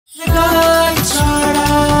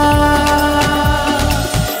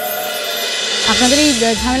আপনাদের এই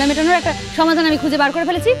ঝামেলা মেটানোর একটা সমাধান আমি খুঁজে বার করে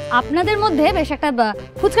ফেলেছি। আপনাদের মধ্যে বেশ একটা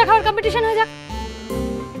ফুচকা খাওয়ার কম্পিটিশন হয়ে যাক।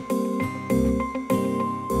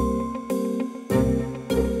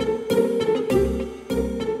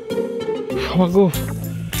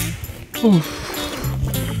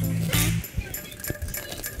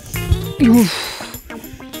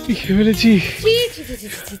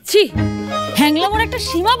 হ্যাংলামোর একটা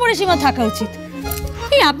সীমা পরিসীমা থাকা উচিত।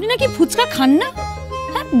 এই আপনি নাকি ফুচকা খান না?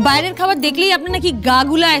 হ্যাঁ, বাইরের খাবার দেখলেই আপনার নাকি গা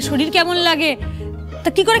গুলায়, শরীর কেমন লাগে। তা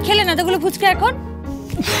কি করে খেলেন এতগুলো ফুচকা এখন?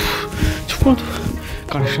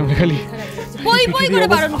 পই পই করে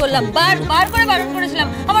বারণ করলাম, বার করে বারণ করেছিলাম,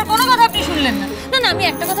 আমার কোনো কথা আপনি শুনলেন না। না না, আমি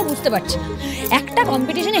একটা কথা বুঝতে পারছি না, একটা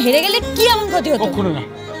কম্পিটিশনে হেরে গেলে কি এমন ক্ষতি হতো? কখনো না,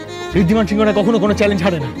 ঋদ্ধিমান সিংহরা কখনো কোনো চ্যালেঞ্জ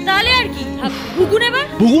হারে না। তাহলে আর কি, ভুগুন এবার।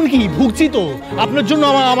 ভুগুন কি, ভুগছি তো। আপনার জন্য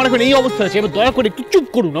আমার এখন এই অবস্থা আছে। এবার দয়া করে একটু চুপ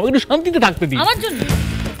করুন, আমাকে একটু শান্তিতে থাকতে দিন। আমার জন্য?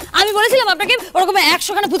 আমি বলেছিলাম আপনাকে ওরকম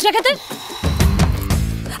 100 খানা ফুচকা খেতে?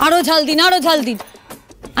 আরো ঝাল দিন, আরো ঝাল দিন।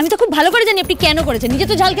 আমি তো খুব ভালো করে জানি আপনি কেন করেছেন। নিজে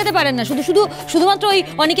তো ঝাল খেতে পারেন না, শুধুমাত্র ওই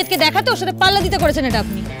অনিকেতকে দেখাতে ওর সাথে পাল্লা দিতে করেছেন এটা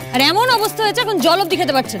আপনি। আর এমন অবস্থা হয়েছে এখন জল অবধি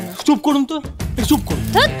খেতে পারছেন না। চুপ করুন তো, চুপ করুন।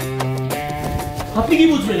 আপনি কি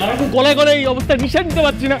বুঝবেন? আর এখন গলায় গলায় এই অবস্থা নিঃশ্বাস নিতে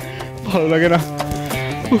পারছি না, ভালো লাগে না।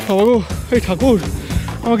 বাবা গো, এই ঠাকুর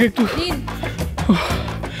আমাকে একটু,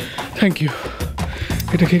 থ্যাংক ইউ।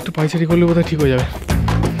 এটাকে একটু পাইচারি করলে বোধহয় ঠিক হয়ে যাবে।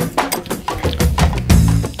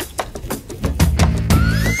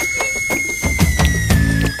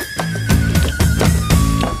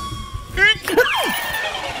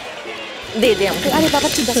 দে দে আমাকে। আরে বাবা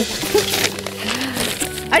ঠিক আছে।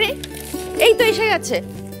 আরে এই তো এসে গেছে।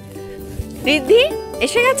 রিদ্ধি,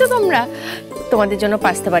 এসে গেছো তোমরা? তোমাদের জন্য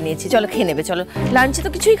পাস্তা বানিয়েছি, চলো খেয়ে নেবে। চলো, লাঞ্চে তো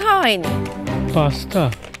কিছুই খাওয়া হয়নি। পাস্তা?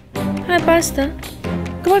 হ্যাঁ পাস্তা,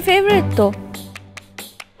 তোমার ফেভারিট তো।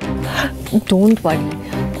 ডোন্ট ওয়ারি,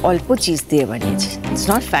 অল্প চিজ দিয়ে বানিয়েছি, ইটস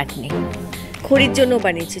নট ফ্যাটনিং। খড়ির জন্য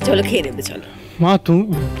বানিয়েছি, চলো খেয়ে নেবে। চলো। মা, তুমি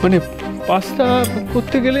মানে পাস্তা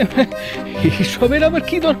করতে গেলে এসবের আবার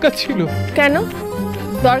কি দরকার ছিল? কেন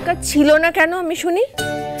দরকার ছিল না কেন আমি শুনি?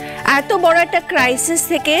 এত বড় একটা ক্রাইসিস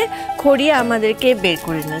থেকে খড়িয়ে আমাদেরকে বের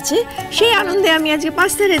করে এনেছে, সেই আনন্দে আমি আজকে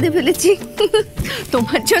পাস্তা রেঁধে ফেলেছি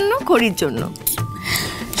তোমার জন্য, খড়ির জন্য।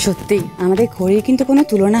 সত্যি আমাদের খড়ির কিন্তু কোনো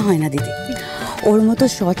তুলনা হয় না দিদি। ওর মতো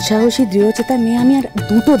সৎসাহসী দৃঢ়চেতা মেয়ে আমি আর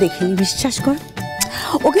দুটো দেখিনি, বিশ্বাস কর।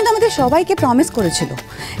 ও কিন্তু আমাদের সবাইকে প্রমিস করেছিল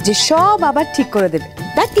যে সব আবার ঠিক করে দেবে।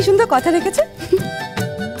 দেখ কি সুন্দর কথা রেখেছে।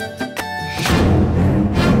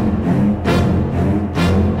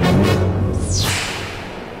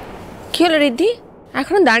 কি হলো রিদ্ধি,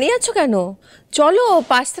 এখনো দাঁড়িয়ে আছো কেন? চলো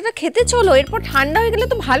পাস্তাটা খেতে চলো, এরপর ঠান্ডা হয়ে গেলে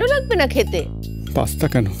তো ভালো লাগবে না খেতে। পাস্তা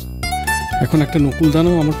কেন? এখন একটা নকুল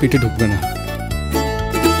দানাও আমার পেটে ঢুকবে না।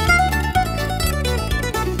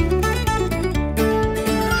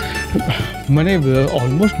 মানে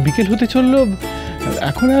অলমোস্ট বিকেল হতে চললো,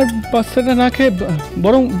 এখন আর পাস্তাটা না খেয়ে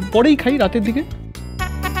বরং পরেই খাই, রাতের দিকে।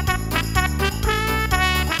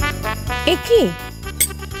 এ কি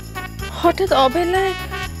হঠাৎ অবেলায়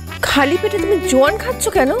খালি পেটে তুমি জোয়ান খাচ্ছ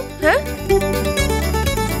কেন? হ্যাঁ,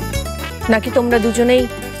 নাকি তোমরা দুজনেই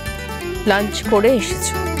লাঞ্চ করে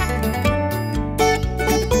এসেছো?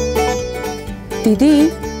 দিদি,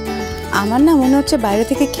 আমার না মনে হচ্ছে বাইরে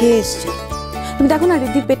থেকে খেয়ে এসছে। তুমি দেখো না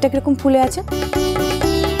রিদ্ধির পেটটা কিরকম ফুলে আছে।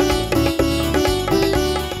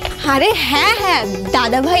 আরে হ্যাঁ হ্যাঁ,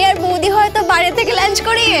 দাদা ভাই আর বৌদি হয়তো বাইরে থেকে লাঞ্চ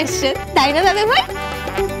করেই এসছে, তাই না দাদা ভাই?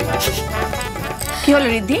 কি হলো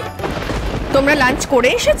রিদ্ধি, তোমরা লাঞ্চ করে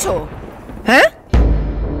এসেছো? হ্যাঁ,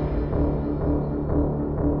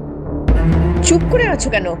 চুপ করে আছো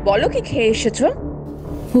কেন? বলো কি খেয়ে এসেছো?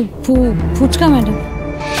 ফুচকা ম্যাডাম।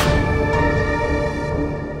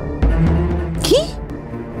 কি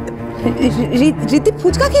রিদ্ধি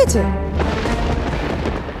ফুচকা খেয়েছে?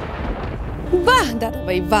 বাহ দাদা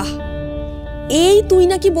ভাই বাহ। এই তুই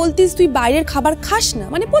নাকি বলতিস তুই বাইরের খাবার খাস না,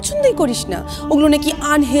 মানে পছন্দই করিস না, ওগুলো নাকি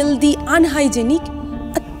আনহেলদি, আনহাইজেনিক।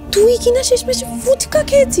 আর তুই কিনা শেষমেশে ফুচকা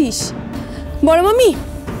খেয়েছিস। বড় মামি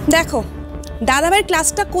দেখো দাদা ভাইয়ের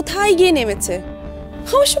ক্লাসটা কোথায় গিয়ে নেমেছে।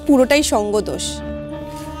 অবশ্য পুরোটাই সঙ্গ দোষ।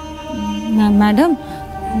 ম্যাডাম,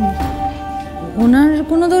 ওনার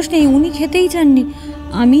কোনো দোষ নেই, উনি খেতেই চাননি।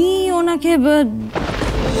 আমি ওনাকে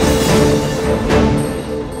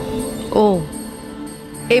ও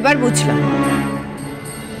এবার বুঝলাম,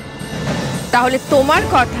 তাহলে তোমার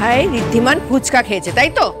কথায় ঋদ্ধিমান ফুচকা খেয়েছে, তাই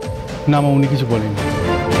তো? না মা, উনি কিছু বলেন।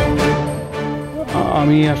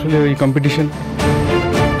 আমি আসলে ওই কম্পিটিশন,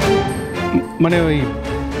 মানে ওই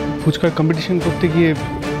ফুচকার কম্পিটিশন করতে গিয়ে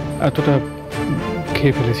এতটা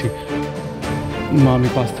খেয়ে ফেলেছি। মা, আমি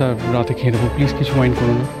পাস্তা রাতে খেয়ে নেবো, প্লিজ কিছু মাইন্ড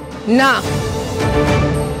করো না। না,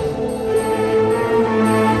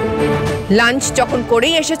 লাঞ্চ যখন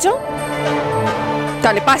করেই এসেছো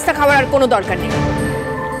তাহলে পাস্তা খাওয়ার আর কোনো দরকার নেই,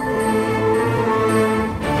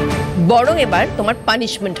 বরং এবার তোমার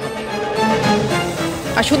পানিশমেন্ট হবে।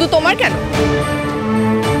 আর শুধু তোমার কেন,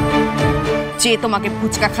 যে তোমাকে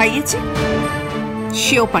ফুচকা খাইয়েছে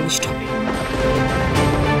সেও পানিশড হবে।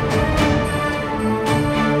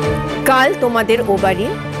 কাল তোমাদের ও বাড়ি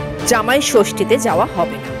জামাই ষষ্ঠীতে যাওয়া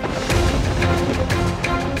হবে না।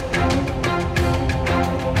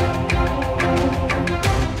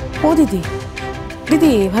 ও দিদি, দিদি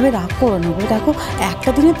এভাবে রাগ করো না গো, দেখো একটা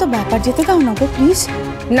দিনের তো ব্যাপার, যেতে দাও না গো প্লিজ।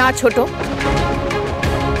 না ছোট,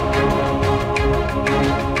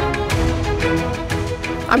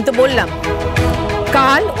 আমি তো বললাম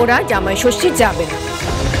কাল ওরা জামাই ষষ্ঠী যাবে না।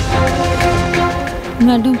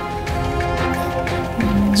 ম্যাডাম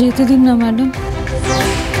যেতে দিন না ম্যাডাম,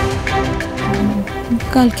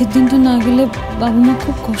 কালকের দিনটা না গেলে বাবা মা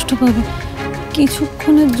খুব কষ্ট পাবে।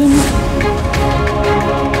 কিছুক্ষণের জন্য।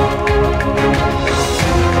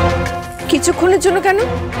 কিছুক্ষণের জন্য কেন?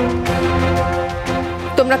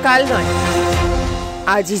 তোমরা কাল নয়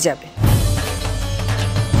আজই যাবে।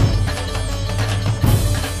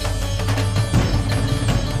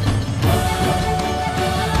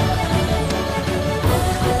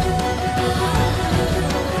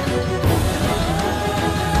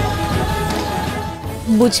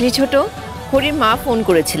 বুঝলি ছোট, হরির মা ফোন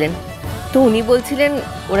করেছিলেন, তো উনি বলছিলেন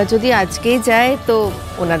ওরা যদি আজকেই যায় তো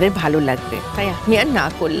ওনাদের ভালো লাগবে, তাই আমি আর না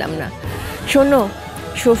করলাম না। শোনো,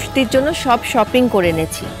 ষষ্ঠীর জন্য সব শপিং করে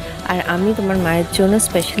এনেছি, আর আমি তোমার মায়ের জন্য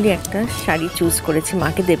স্পেশালি একটা শাড়ি চুজ করেছি,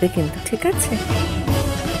 মাকে দেবে কিন্তু, ঠিক আছে?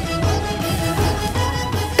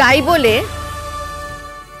 তাই বলে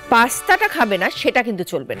পাস্তাটা খাবে না সেটা কিন্তু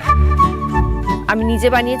চলবে না। আমি নিজে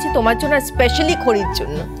বানিয়েছি তোমার জন্য, স্পেশালি খরির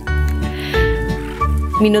জন্য।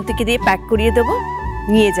 মিনতিকে দিয়ে প্যাক করিয়ে দেবো,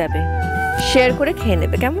 নিয়ে যাবে, শেয়ার করে খেয়ে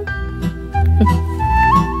নেবে, কেমন?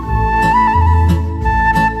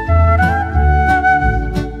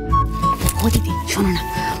 ও দিদি শোনো না,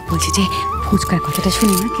 বলছি যে ফুচকার কথাটা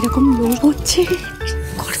শুনি না, কিরকম লোভ হচ্ছে।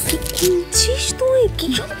 কি কিনছিস তুই? কি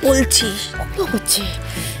সব বলছিস? লোভ হচ্ছে?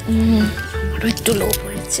 আরো একটু লোভ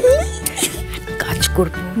হয়েছে। কাজ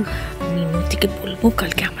করবো, মিনতিকে বলবো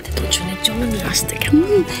কালকে আমাদের দুজনের জন্য নিয়ে আসতে, কেমন?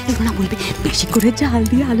 এবার না বলবে বেশি করে ঝাল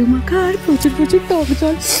দিয়ে আলু মাখা আর প্রচুর প্রচুর টক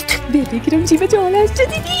জল, বেটে কিরম জিভে জল আসছে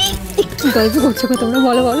দিদি। কি গল্প করছো তোমরা,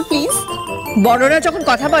 বলো বলো প্লিজ। বড়রা যখন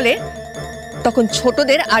কথা বলে তখন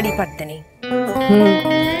ছোটদের আড়ি পারতে নেই।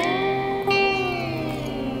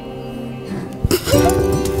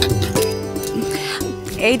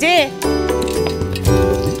 এই যে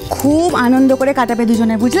খুব আনন্দ করে কাটাবে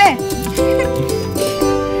দুজনে, বুঝলে?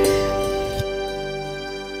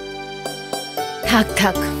 থাক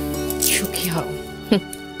থাক, সুখী হও।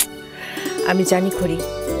 আমি জানি খড়ি,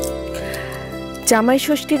 জামাই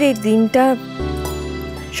ষষ্ঠীর এই দিনটা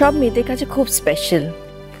সব মেয়েদের কাছে খুব স্পেশাল,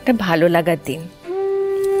 একটা ভালো লাগার দিন।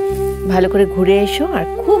 ভালো করে ঘুরে এসো আর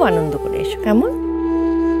খুব আনন্দ করে এসো, কেমন?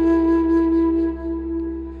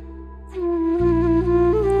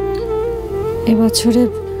 এবছরে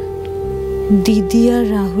দিদি আর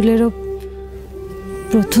রাহুলেরও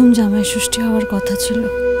প্রথম জামাই ষষ্ঠী হওয়ার কথা ছিল।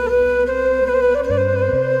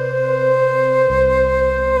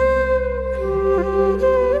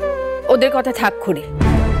 ওদের কথা থাক খড়ি।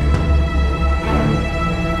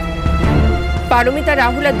 পারমিতা,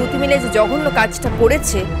 রাহুল আর দুটি মিলে যে জঘন্য কাজটা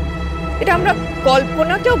করেছে এটা আমরা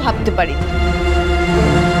কল্পনাতেও ভাবতে পারি।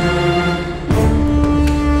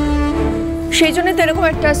 সেই জন্য তো এরকম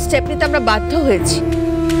একটা স্টেপ নিতে আমরা বাধ্য হয়েছি।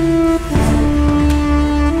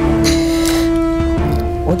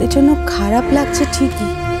 ওদের জন্য খারাপ লাগছে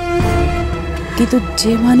ঠিকই, কিন্তু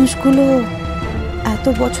যে মানুষগুলো এত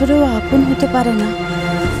বছরেও আপন হতে পারে না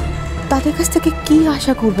তাদের কাছ থেকে কি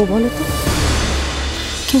আশা করবো বলো তো?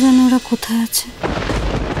 কে জানে ওরা কোথায় আছে।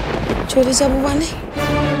 চলে যাবো মানে?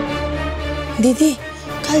 দিদি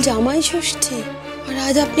কাল জামাই ষষ্ঠী, আর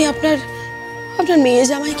আজ আপনি আপনার আপনার মেয়ে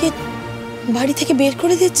জামাইকে বাড়ি থেকে বের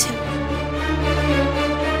করে দিচ্ছেন?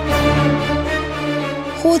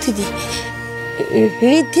 ও দিদি,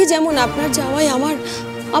 ঋদ্ধি যেমন আপনার জামাই,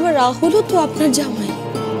 আমার রাহুলও তো আপনার জামাই।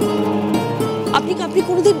 আপনি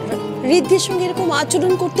কোনোদিন ঋদ্ধির সঙ্গে এরকম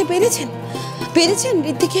আচরণ করতে পেরেছেন?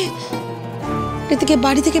 ঋদ্ধিকে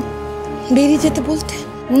বাড়ি থেকে বেরিয়ে যেতে বলতে?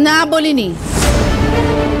 না,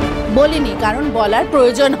 বলিনি, কারণ বলার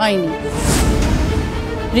প্রয়োজন হয়নি।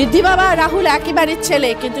 ঋদ্ধি বাবা আর রাহুল একই বাড়ির ছেলে,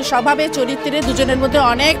 কিন্তু স্বভাবে চরিত্রে দুজনের মধ্যে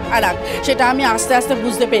অনেক ফারাক, সেটা আমি আস্তে আস্তে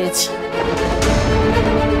বুঝতে পেরেছি।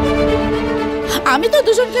 আমি তো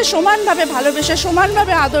দুজনকে সমানভাবে ভালোবেসে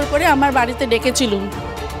সমানভাবে আদর করে আমার বাড়িতে ডেকেছিলুম,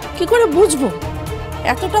 কি করে বুঝবো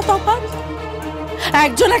এতটা তফাৎ?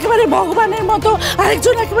 একজন একেবারে ভগবানের মতো,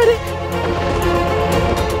 আরেকজন একেবারে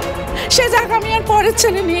সে যাক, আমি আর পরের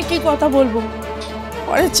ছেলে নিয়ে কি কথা বলবো?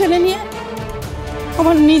 পরের ছেলে নিয়ে,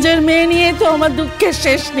 আমার নিজের মেয়ে নিয়ে তো আমার দুঃখের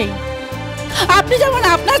শেষ নেই। আপনি যেমন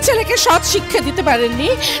আপনার ছেলেকে সৎ শিক্ষা দিতে পারেননি,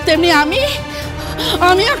 তেমনি আমি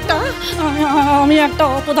একটা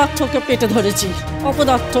অপদার্থকে পেটে ধরেছি।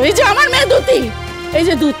 অপদার্থ, এই যে আমার মেয়ে দুতি, এই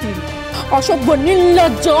যে দুতি, অসভ্য,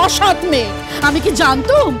 নির্লজ্জ, অসৎ মেয়ে। আমি কি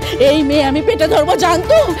জানতুম এই মেয়ে আমি পেটে ধরবো?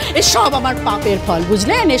 জানতুম? এ সব আমার পাপের ফল,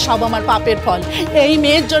 বুঝলেন? এ সব আমার পাপের ফল। এই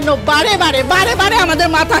মেয়ের জন্য বারে বারে আমাদের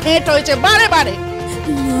মাথা হেঁট হয়েছে, বারে বারে।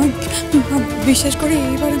 বিশ্বাস করে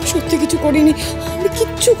এবার আমি সত্যি কিছু করিনি, আমি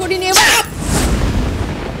কিচ্ছু করিনি।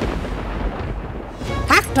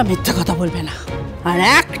 একটা মিথ্যে কথা বলবে না, আর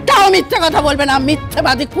একটাও মিথ্যে কথা বলবে না।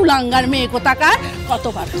 মিথ্যেবাদী কুলাঙ্গার মেয়ে কোথাকার।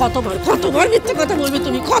 কতবার মিথ্যে কথা বলবে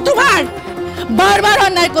তুমি? কতবার? বারবার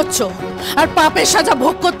অন্যায় করছো, আর পাপের সাজা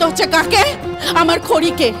ভোগ করতে হচ্ছে কাকে? আমার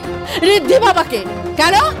খড়িকে, ঋদ্ধি বাবাকে।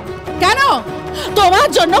 কেন? তোমার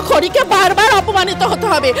জন্য খড়িকে বারবার অপমানিত হতে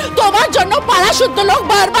হবে। তোমার জন্য পাড়া শুদ্ধ লোক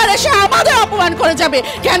বারবার এসে আমাদের অপমান করে যাবে।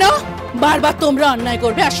 কেন? বারবার তোমরা অন্যায়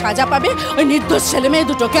করবে আর সাজা পাবে ওই নির্দোষ ছেলে মেয়ে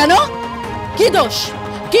দুটো। কেন? কি দোষ?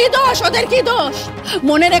 ওদের কি দোষ?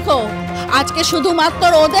 মনে রেখো, আজকে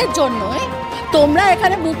শুধুমাত্র ওদের জন্যই তোমরা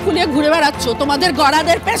এখানে মুখ খুলিয়ে ঘুরে বেড়াচ্ছ। তোমাদের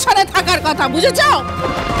গড়াদের পেছনে থাকার কথা, বুঝেছো?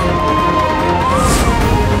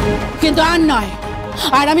 কিন্তু আর নয়,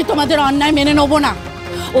 আর আমি তোমাদের অন্যায় মেনে নেবো না।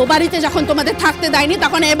 ও বাড়িতে যখন তোমাদের থাকতে দেয়নি,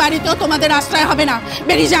 তখন এ বাড়িতেও তোমাদের আশ্রয় হবে না।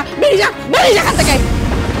 বেরিয়ে যা এখান থেকে।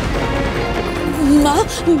 মা,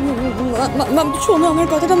 শোনো আমার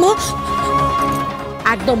কথাটা। মা,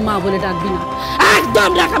 একদম মা বলে ডাকবি না, একদম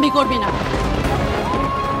নাকামি করবি না।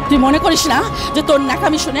 তুই মনে করিস না যে তোর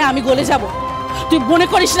নাকামি শুনে আমি গলে যাব? তুই মনে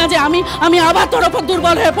করিস না যে আমি আবার তোর ওপর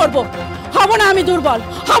দুর্বল হয়ে পড়বো? হব না, আমি দুর্বল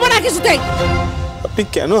হব না কিছুতেই। আপনি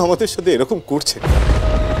কেন আমাদের সাথে এরকম করছেন?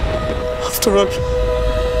 আফটার অল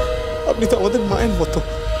আপনি তো আমাদের মায়ের মতো।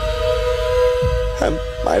 হ্যাঁ,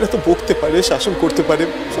 মায়েরা তো বকতে পারে, শাসন করতে পারে,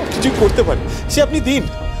 সবকিছু করতে পারে। সে আপনি দিন,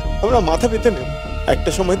 আমরা মাথা পেতে নেব।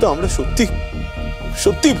 একটা সময় তো আমরা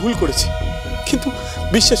সত্যি ভুল করেছি, কিন্তু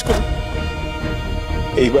বিশ্বাস করুন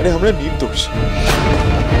এইবারে আমরা নির্দোষ।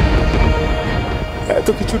 এত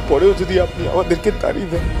কিছুর পরেও যদি আপনি আমাদেরকে তাড়িয়ে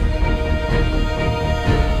দেন,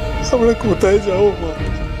 আমরা কোথায় যাবো? মা,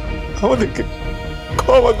 আমাদেরকে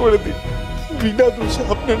ক্ষমা করে দিন। বিনা দোষে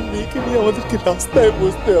আপনার মেয়েকে নিয়ে আমাদেরকে রাস্তায়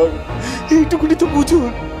বসতে হবে, এইটুকুনি তো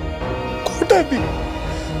বুঝুন। কটা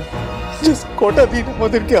দিন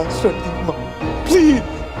আমাদেরকে আশ্রয় দিন মা, প্লিজ।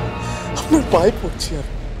 আপনার পায়ে পড়ছি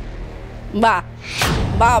আমি। বাহ,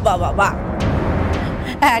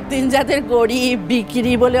 একদিন যাদের গরিব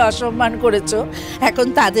বিক্রি বলে অসম্মান করেছো, এখন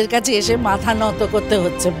তাদের কাছে এসে মাথা নত করতে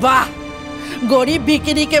হচ্ছে। বাহ, গরিব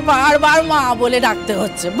বিক্রিকে বারবার মা বলে ডাকতে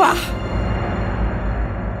হচ্ছে। বাহ,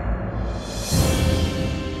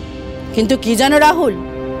 কিন্তু কি জানো রাহুল,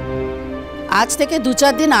 আজ থেকে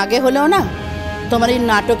 2-4 দিন আগে হলেও না তোমার এই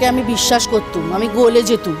নাটকে আমি বিশ্বাস করতুম, আমি গলে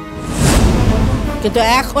যেতুম। কিন্তু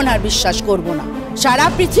এখন আর বিশ্বাস করব না। সারা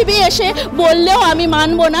পৃথিবী এসে বললেও আমি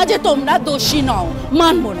মানবো না যে তোমরা দোষী নও,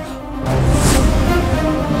 মানবো না।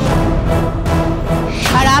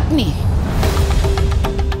 আর আপনি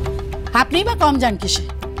বা কম জান কিসে?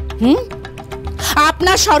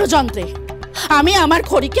 আপনার ষড়যন্ত্রে আমি আমার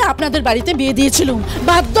খড়িকে আপনাদের বাড়িতে বিয়ে দিয়েছিলাম,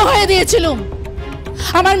 বাধ্য হয়ে দিয়েছিলাম।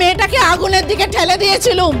 আমার মেয়েটাকে আগুনের দিকে ঠেলে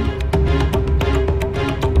দিয়েছিলাম।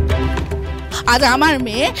 আজ আমার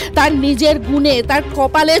মেয়ে তার নিজের গুণে, তার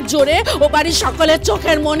কপালের জোরে ও বাড়ির সকলের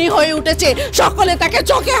চোখের মণি হয়ে উঠেছে। সকলে তাকে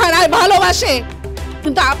চোখে হারায়, ভালোবাসে।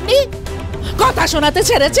 কিন্তু আপনি কথা শোনাতে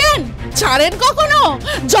ছেড়েছেন? ছাড়েন কখনো?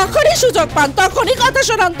 যখনই সুযোগ পান তখনই কথা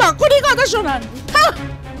শোনান।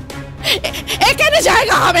 এখানে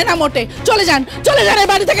জায়গা হবে না মোটে। চলে যান এই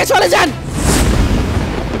বাড়ি থেকে, চলে যান।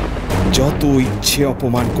 যত ইচ্ছে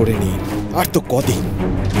অপমান করে নিন, আর তো কদিন।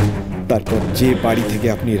 তারপর যে বাড়ি থেকে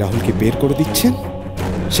আপনি রাহুলকে বের করে দিচ্ছেন,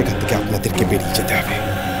 সেখান থেকে আপনাদেরকে বেরিয়ে যেতে হবে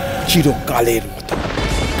চিরকালের মতো।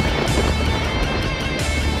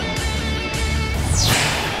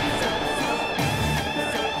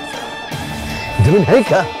 জমিন है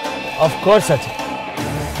क्या? ऑफ कोर्स আছে,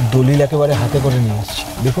 দলিল একেবারে হাতে করে নিয়ে আসছি,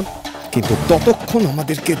 দেখুন। কিন্তু ততক্ষণ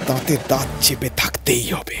আমাদেরকে দাঁতে দাঁত চেপে থাকতেই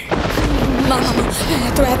হবে। মা,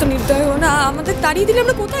 এত নির্দয় হো না। আমাদের তাড়িয়ে দিলে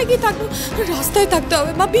আমরা কোথায় গিয়ে থাকবো? রাস্তায় থাকতে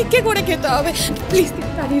হবে মা, ভিক্ষে করে খেতে হবে। প্লিজ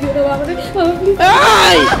তাড়িয়ে দিও আমাদের।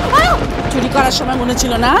 চুরি করার সময় মনে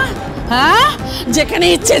ছিল না? হ্যাঁ, যেখানে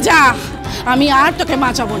ইচ্ছে যা, আমি আর তোকে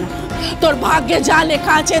বাঁচাবো না। তোর ভাগ্যে যা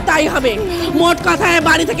লেখা আছে তাই হবে। মোট কথা, এ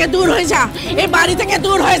বাড়ি থেকে দূর হয়ে যা, এই বাড়ি থেকে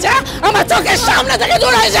দূর হয়ে যা, আমার চোখের সামনে থেকে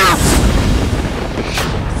দূর হয়ে যা।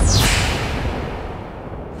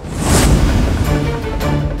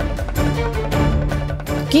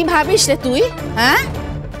 কি ভাবিস রে তুই? হ্যাঁ,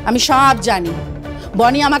 আমি সব জানি।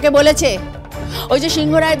 বনি আমাকে বলেছে ওই যে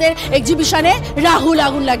সিংহরায়দের এক্সিবিশনে রাহুল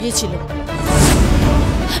আগুন লাগিয়েছিল।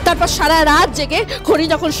 তারপর সারা রাত জেগে খড়ি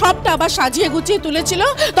যখন সবটা আবার সাজিয়ে গুছিয়ে তুলেছিল,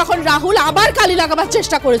 তখন রাহুল আবার কালি লাগাবার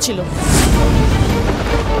চেষ্টা করেছিল।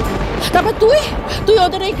 তারপর তুই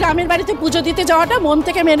ওদের ওই গ্রামের বাড়িতে পুজো দিতে যাওয়াটা মন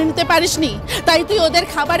থেকে মেনে নিতে পারিসনি, তাই তুই ওদের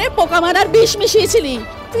খাবারে পোকা মারার বিষ মিশিয়েছিলি।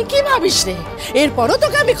 তুই কি ভাবিস রে এরপরও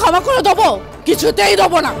তোকে আমি ক্ষমা করে দেবো? কিছুতেই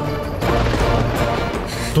দেবো না।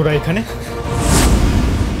 তোরা এখানে?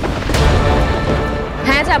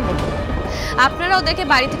 হ্যাঁ যাবো। আপনারা ওদেরকে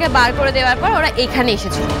বাড়ি থেকে বার করে দেওয়ার পর ওরা এখানে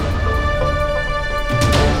এসেছিল,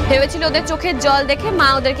 ভেবেছিল ওদের চোখের জল দেখে মা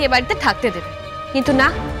ওদেরকে এ বাড়িতে থাকতে দেবে, কিন্তু না,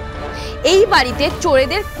 এই বাড়িতে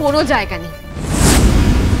চোরেদের কোনো জায়গা নেই।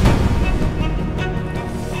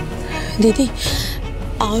 দিদি,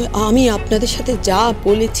 আমি আপনাদের সাথে যা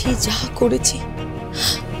বলেছি, যা করেছি,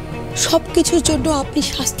 সব কিছুর জন্য আপনি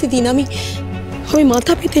শাস্তি দিন। আমি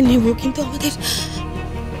মাথা পেতে নেব, কিন্তু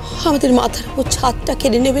আমাদের মাথার উপর ছাদটা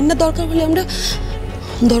কেড়ে নেবেন না।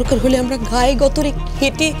 দরকার হলে আমরা গায়ে গতরে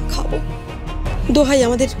কেটে খাবো। দোহাই,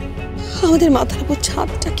 আমাদের মাথার উপর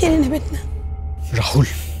ছাদটা কেড়ে নেবেন না। রাহুল,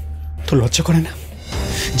 তোর লজ্জা করে না?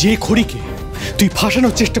 যে খড়িকে তুই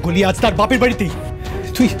ফাঁসানোর চেষ্টা করলি, আজ তার বাপের বাড়িতেই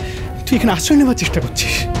তুই এখানে আশ্রয় নেওয়ার চেষ্টা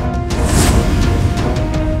করছিস।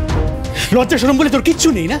 লজ্জা শরম বলে তোর কিচ্ছু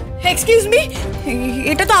নেই না? এক্সকিউজ মি,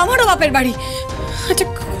 এটা তো আমারও বাপের বাড়ি। আচ্ছা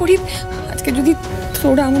খড়ি, আজকে যদি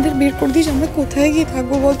তোরা আমাদের বের করে দিস, আমরা কোথায় গিয়ে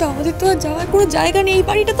থাকবো বলতো? আমাদের তো আর যাওয়ার কোনো জায়গা নেই। এই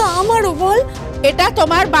বাড়িটা তো আমারও, বল। এটা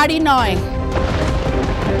তোমার বাড়ি নয়।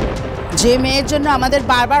 যে মেয়ের জন্য আমাদের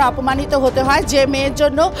বারবার অপমানিত হতে হয়, যে মেয়ের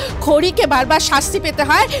জন্য খড়িকে বারবার শাস্তি পেতে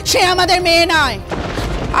হয়, সে আমাদের মেয়ে নয়।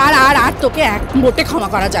 আর আর আর তোকে এক মোটে ক্ষমা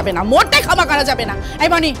করা যাবে না, মোটে ক্ষমা করা যাবে না। এই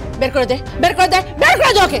বনি, বের করে দে, বের করে দে, বের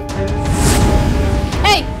করে দে ওকে।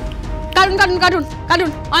 এই কারুন কারুন কারুন কারুন,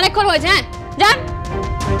 অনেকক্ষণ হয়েছে। হ্যাঁ যান।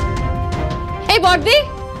 এই বর্দি,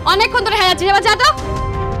 অনেকক্ষণ ধরে হ্যাঁ এবার যা তো।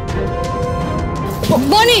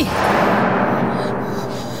 বনি,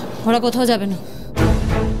 ওরা কোথাও যাবে না।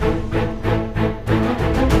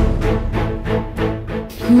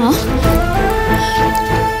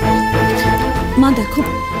 মা দেখো,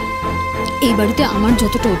 এই বাড়িতে আমার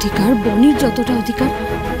যতটা অধিকার, বনির যতটা অধিকার,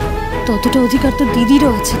 ততটা অধিকার তো দিদিরও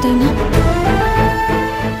আছে, তাই না?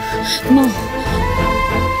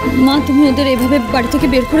 মা তুমি ওদের এভাবে বাড়ি থেকে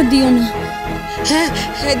বের করে দিও না। হ্যাঁ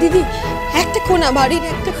হ্যাঁ দিদি, একটা কোণা, বাড়ির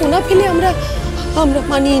একটা কোণা ফেলে আমরা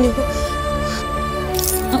মানিয়ে নেব।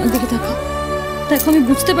 আমার দিকে দেখো, আমি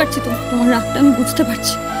বুঝতে পারছি তোমার রাগটা, আমি বুঝতে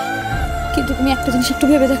পারছি, কিন্তু তুমি একটা জিনিস একটু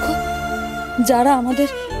ভেবে দেখো, যারা আমাদের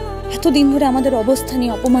এতদিন ধরে আমাদের অবস্থা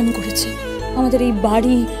নিয়ে অপমান করেছে, আমাদের এই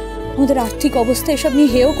বাড়ি, আমাদের আর্থিক অবস্থা এসব নিয়ে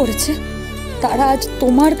হেয় করেছে, তারা আজ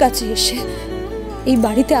তোমার কাছে এসে এই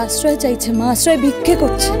বাড়িতে আশ্রয় চাইছে, মা আশ্রয় ভিক্ষে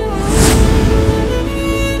করছে।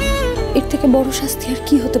 এর থেকে বড় শাস্তি আর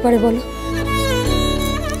কি হতে পারে বলো?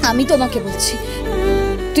 আমি তোমাকে বলছি,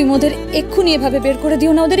 তুমি ওদের এক্ষুনি এভাবে বের করে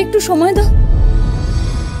দিও না, ওদের একটু সময় দাও।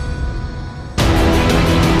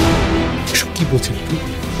 কি বলছেন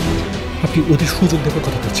আপনি? ওদের সুযোগ দেওয়ার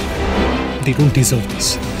কথা বলছেন। They don't deserve this.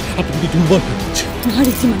 আপনি কিন্তু দুর্বল হয়ে যাচ্ছেন। না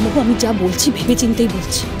রীতিমানবাবু, আমি যা বলছি ভেবে চিন্তেই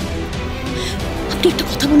বলছি। আপনি একটা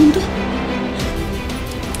কথা বলুন তো,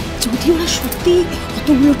 যদি ওরা সত্যি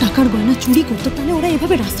এতগুলো টাকার গয়না চুরি করতো, তাহলে ওরা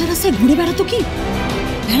এভাবে রাস্তায় রাস্তায় ঘুরে বেড়াতো কি?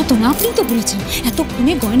 বেড়াতো না। আপনি তো বলেছেন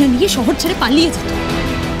এতক্ষণে গয়না নিয়ে শহর ছেড়ে পালিয়ে যেত,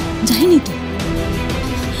 যায়নি তো।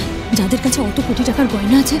 যাদের কাছে অত কোটি টাকার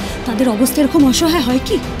গয়না আছে, তাদের অবস্থা এরকম অসহায় হয়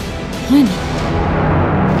কি? হয় না।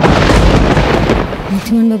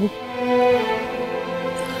 রীতিমানবাবু,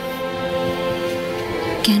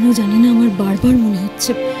 কেন জানি না আমার বারবার মনে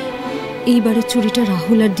হচ্ছে এইবারের চুরিটা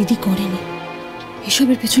রাহুল আর দিদি করেনি,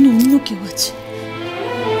 এসবের পেছনে অন্য কেউ আছে।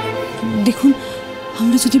 দেখুন,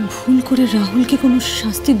 আমরা যদি ভুল করে রাহুলকে কোনো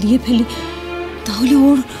শাস্তি দিয়ে ফেলি, তাহলে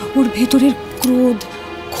ওর ভেতরের ক্রোধ,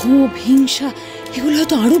 ক্ষোভ, হিংসা এগুলো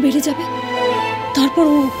হয়তো আরো বেড়ে যাবে। তারপর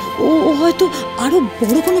ও হয়তো আরো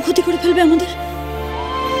বড় কোনো ক্ষতি করে ফেলবে আমাদের।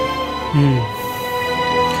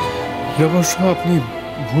 অবশ্য আপনি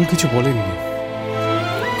ভুল কিছু বলেননি,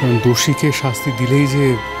 কারণ দোষীকে শাস্তি দিলেই যে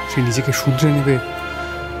সে নিজেকে শুধরে নেবে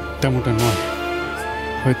তেমনটা নয়।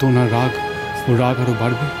 হয়তো ওনার রাগ আরো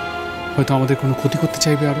বাড়বে, হয়তো আমাদের কোনো ক্ষতি করতে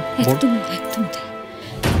চাইবে আরো। একদম একদম।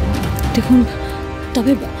 দেখুন,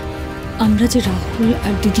 তবে আমরা যে রাহুল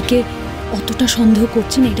আর দিদিকে অতটা সন্দেহ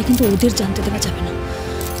করছি না, এটা কিন্তু ওদের জানতে দেওয়া যাবে না।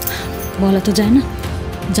 বলা তো যায় না,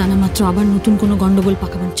 জানা মাত্র আবার নতুন কোনো গন্ডগোল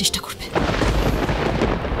পাকানোর চেষ্টা করবে।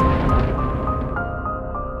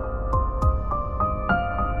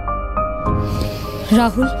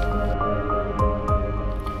 রাহুল,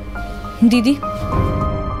 দিদি,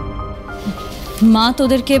 মা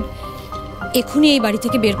তোদেরকে এখনই এই বাড়ি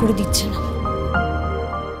থেকে বের করে দিচ্ছে না।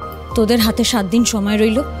 তোদের হাতে 7 দিন সময়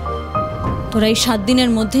রইল, তোরা এই 7 দিনের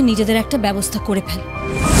মধ্যে নিজেদের একটা ব্যবস্থা করে ফেল,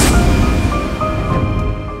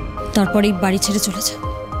 তারপর এই বাড়ি ছেড়ে চলে যা।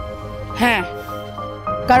 হ্যাঁ,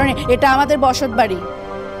 কারণ এটা আমাদের বসত বাড়ি,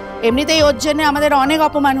 এমনিতেই ওর জন্য আমাদের অনেক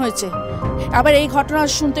অপমান হয়েছে, আবার এই ঘটনা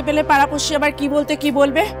শুনতে পেলে পাড়াপড়শি আবার কি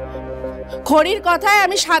বলবে। খড়ির কথায়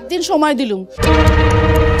আমি 7 দিন সময় দিলুম।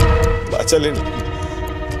 বাঁচালেন,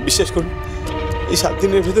 বিশ্বাস করুন এই 7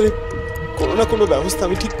 দিনের ভেতরে কোনো না কোনো ব্যবস্থা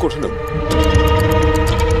আমি ঠিক করে নেব।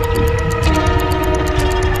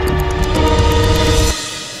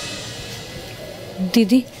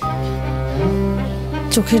 দিদি,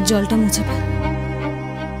 চোখের জলটা মুছে ফেল।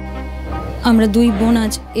 আমরা 2 বোন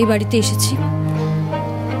আজ এই বাড়িতে এসেছি।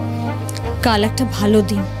 কাল একটা ভালো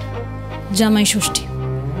দিন, জামাই ষষ্ঠী।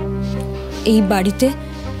 এই বাড়িতে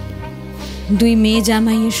 2 মেয়ে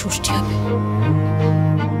জামাইয়ের ষষ্ঠী হবে।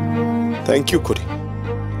 থ্যাংক ইউ করি,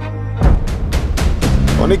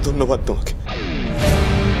 অনেক ধন্যবাদ তোমাকে।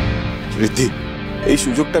 ঋদ্ধি, এই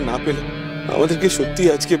সুযোগটা না পেলে আমাদেরকে সত্যি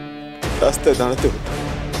আজকে রাস্তায় দাঁড়াতে হতো।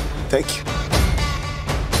 Thank you.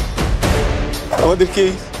 আমাদেরকে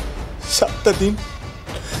এই 7টা দিন,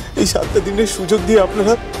 এই 7টা দিনের সুযোগ দিয়ে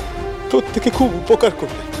আপনারা প্রত্যেকে খুব উপকার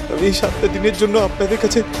করলেন। আমি এই 7টা দিনের জন্য আপনাদের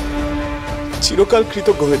কাছে চিরকাল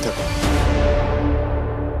কৃতজ্ঞ হয়ে থাকব।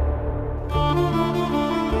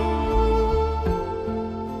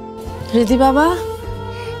 রিধি বাবা,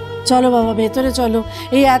 চলো বাবা ভেতরে চলো।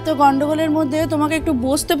 এই এত গন্ডগোলের মধ্যে তোমাকে একটু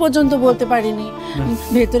বসতে পর্যন্ত বলতে পারিনি।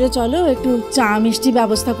 ভেতরে চলো, একটু চা মিষ্টি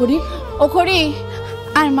ব্যবস্থা করি। ও খড়ি,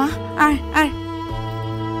 আর মা, আর আর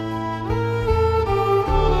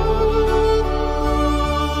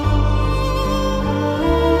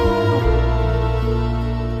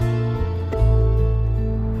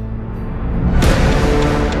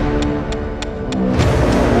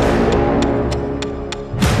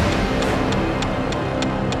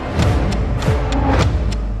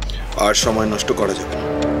সময় নষ্ট করা যাবে না।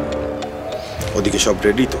 ওদিকে সব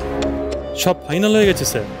রেডি তো? সব ফাইনাল হয়ে গেছে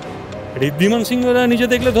স্যার। ঋদ্ধিমান সিংহরা নিজে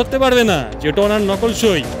দেখলে ধরতে পারবে না যেটা ওনার নকল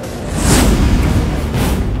সই।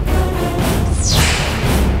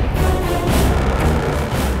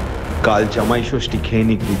 কাল জামাই ষষ্ঠী খেয়ে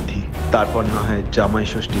নিক ঋদ্ধি, তারপর না হয় জামাই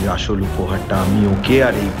ষষ্ঠীর আসল উপহারটা আমি ওকে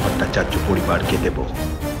আর এই ভট্টাচার্য পরিবারকে দেব।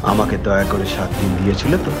 আমাকে দয়া করে 7 দিন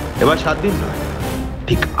দিয়েছিল তো, এবার 7 দিন নয়,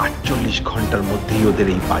 ঠিক 48 ঘন্টার মধ্যেই ওদের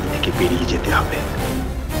এই বাড়ি থেকে বেরিয়ে যেতে হবে।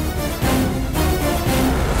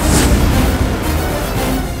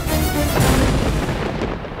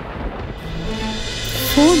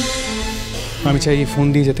 ফোন, আমি চাই এই ফোন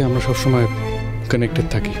দিয়ে যাতে আমরা সবসময় কানেক্টেড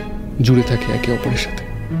থাকি, জুড়ে থাকি একে অপরের সাথে।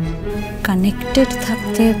 কানেক্টেড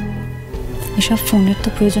থাকতে এসব ফোনের তো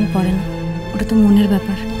প্রয়োজন পড়ে না, ওটা তো মনের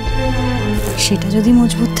ব্যাপার। সেটা যদি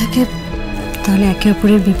মজবুত থাকে তাহলে একে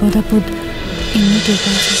অপরের বিপদ আপদ এমনি টের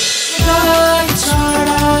পাওয়া যায়।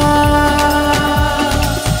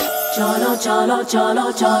 চলো চলো চলো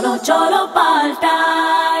চলো চলো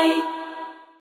পাল্টাই।